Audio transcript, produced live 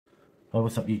Oh,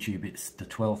 what's up YouTube? It's the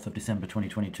 12th of December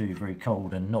 2022, very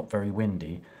cold and not very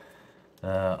windy.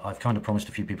 I've kind of promised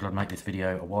a few people I'd make this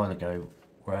video a while ago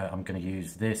where I'm going to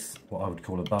use this, what I would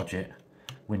call a budget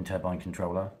wind turbine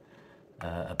controller,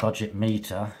 a budget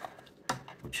meter,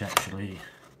 which actually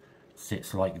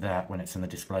sits like that when it's in the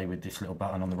display with this little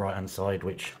button on the right hand side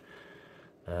which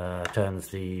turns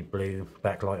the blue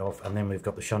backlight off, and then we've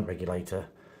got the shunt regulator.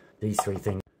 These three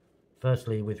things.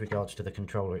 Firstly, with regards to the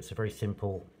controller, it's a very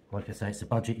simple, like I say, it's a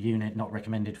budget unit, not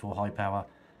recommended for high power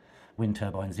wind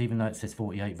turbines. Even though it says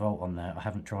 48 volt on there, I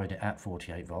haven't tried it at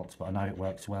 48 volts, but I know it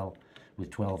works well with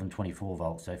 12 and 24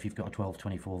 volts. So if you've got a 12,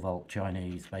 24 volt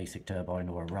Chinese basic turbine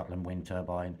or a Rutland wind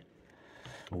turbine,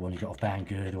 or one you've got off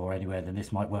Banggood or anywhere, then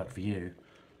this might work for you.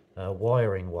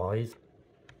 Wiring wise,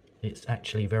 it's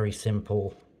actually very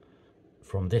simple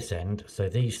from this end. So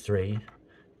these three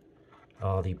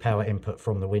are the power input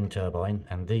from the wind turbine,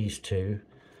 and these two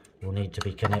will need to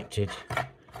be connected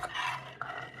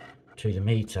to the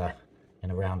meter in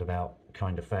a roundabout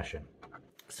kind of fashion.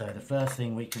 So the first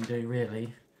thing we can do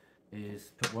really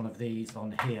is put one of these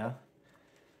on here,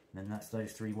 and then that's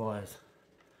those three wires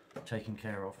taken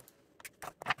care of.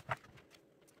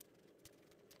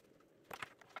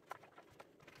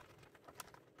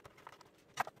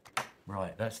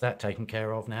 Right, that's that taken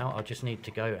care of now. I just need to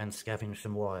go and scavenge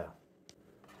some wire.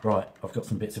 Right, I've got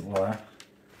some bits of wire.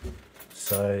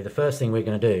 So the first thing we're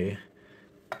going to do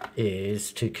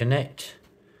is to connect.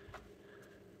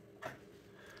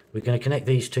 We're going to connect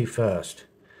these two first,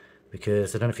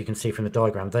 because I don't know if you can see from the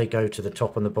diagram, they go to the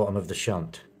top and the bottom of the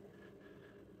shunt.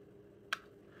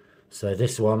 So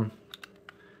this one,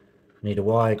 I need a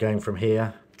wire going from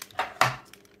here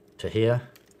to here,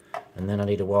 and then I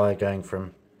need a wire going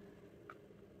from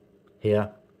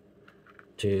here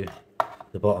to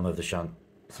the bottom of the shunt.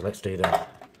 So let's do that.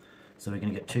 So we're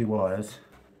going to get two wires.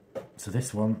 So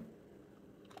this one,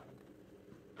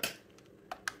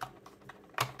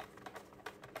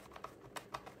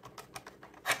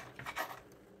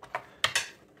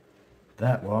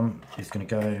 that one is going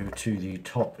to go to the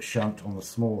top shunt on the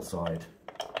small side.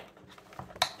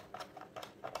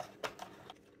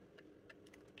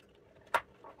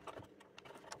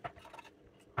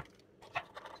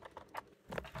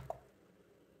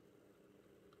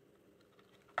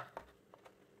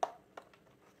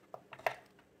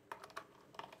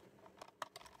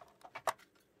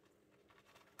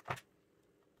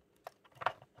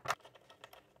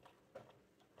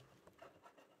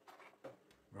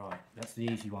 Right, that's the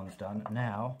easy ones done.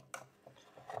 Now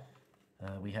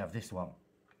we have this one,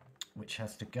 which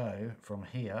has to go from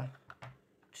here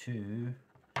to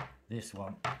this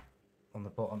one on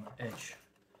the bottom edge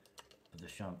of the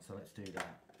shunt. So let's do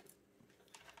that.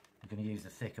 I'm going to use a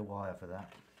thicker wire for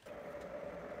that.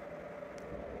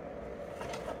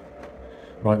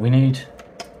 Right, we need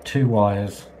two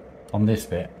wires on this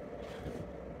bit.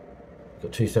 We've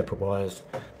got two separate wires,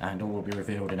 and all will be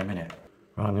revealed in a minute.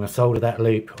 Right, I'm going to solder that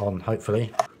loop on,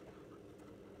 hopefully.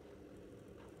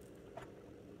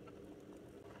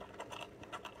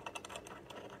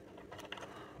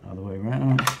 Other way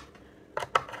around.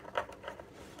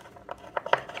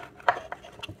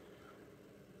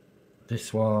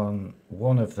 This one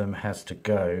of them has to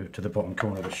go to the bottom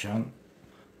corner of the shunt.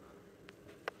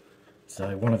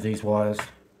 So one of these wires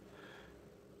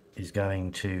is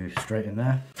going to straight in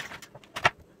there.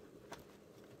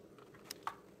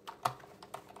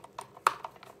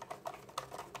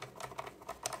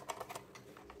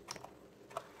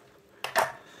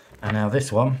 And now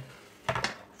this one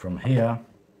from here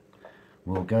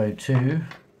will go to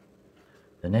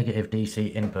the negative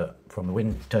DC input from the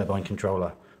wind turbine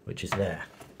controller, which is there.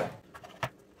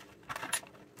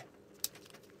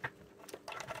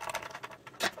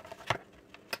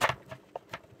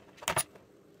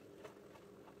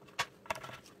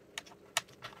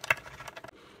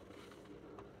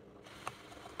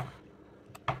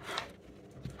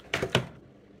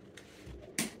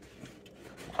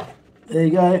 There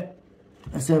you go.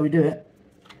 That's how we do it.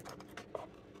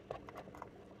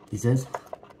 He says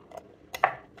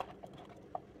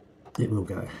it will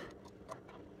go.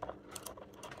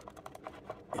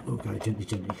 It will go gently,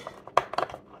 gently.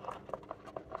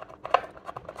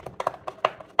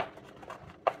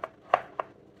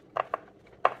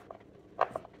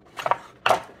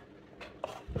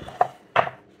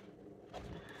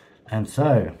 And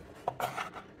so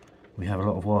we have a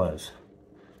lot of wires.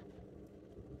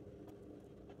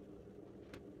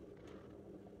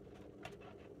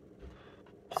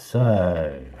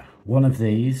 So one of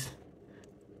these,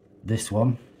 this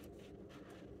one,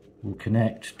 will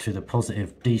connect to the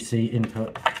positive DC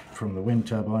input from the wind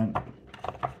turbine.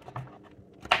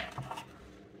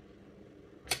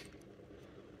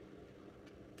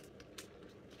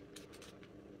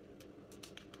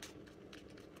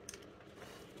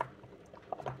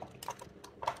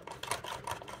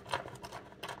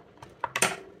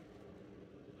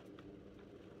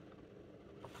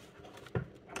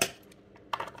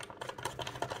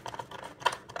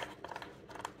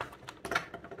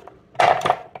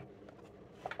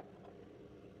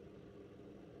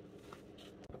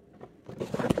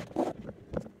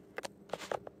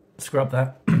 scrub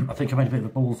that. I think I made a bit of a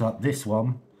balls up. This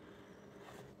one,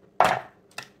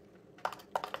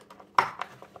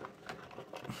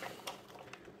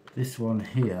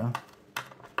 here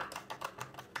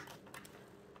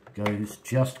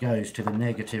just goes to the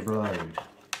negative load.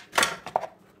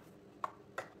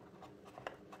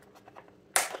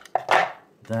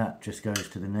 That just goes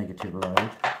to the negative load.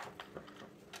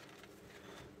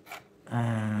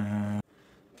 And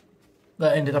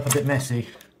that ended up a bit messy,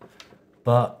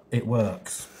 but it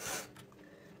works,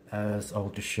 as I'll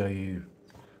just show you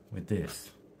with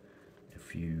this.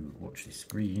 If you watch the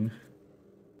screen,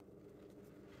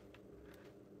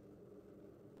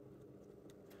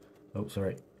 oh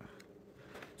sorry,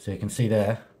 so you can see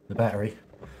there the battery,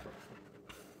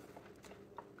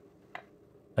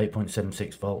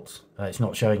 8.76 volts. It's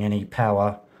not showing any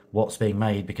power watts being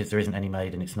made because there isn't any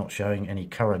made, and it's not showing any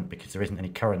current because there isn't any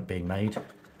current being made.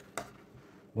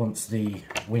 Once the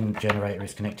wind generator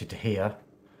is connected to here,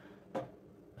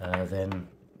 then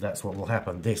that's what will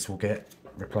happen. This will get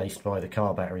replaced by the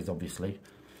car batteries, obviously.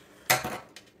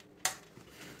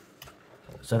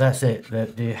 So that's it.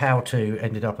 The how-to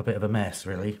ended up a bit of a mess,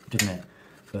 really, didn't it?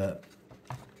 But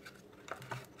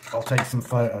I'll take some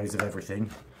photos of everything,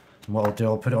 and what I'll do,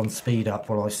 I'll put it on speed up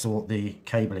while I sort the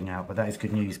cabling out. But that is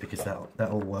good news because that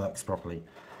all works properly.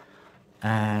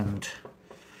 And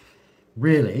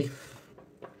really,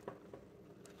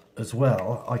 as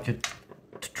well, I could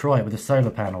try it with a solar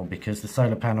panel, because the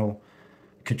solar panel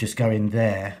could just go in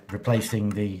there,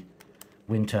 replacing the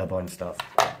wind turbine stuff.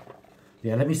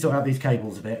 Yeah, let me sort out these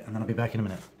cables a bit and then I'll be back in a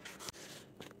minute.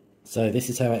 So this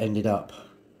is how it ended up.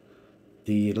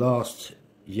 The last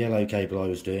yellow cable I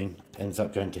was doing ends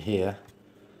up going to here.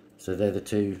 So they're the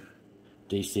two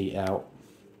DC out.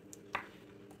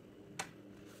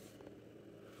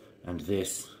 And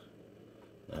this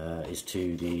is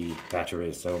to the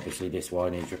batteries. So obviously this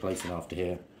wire needs replacing after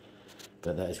here.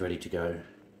 But that is ready to go,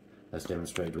 as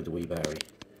demonstrated with the wee battery.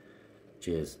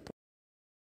 Cheers.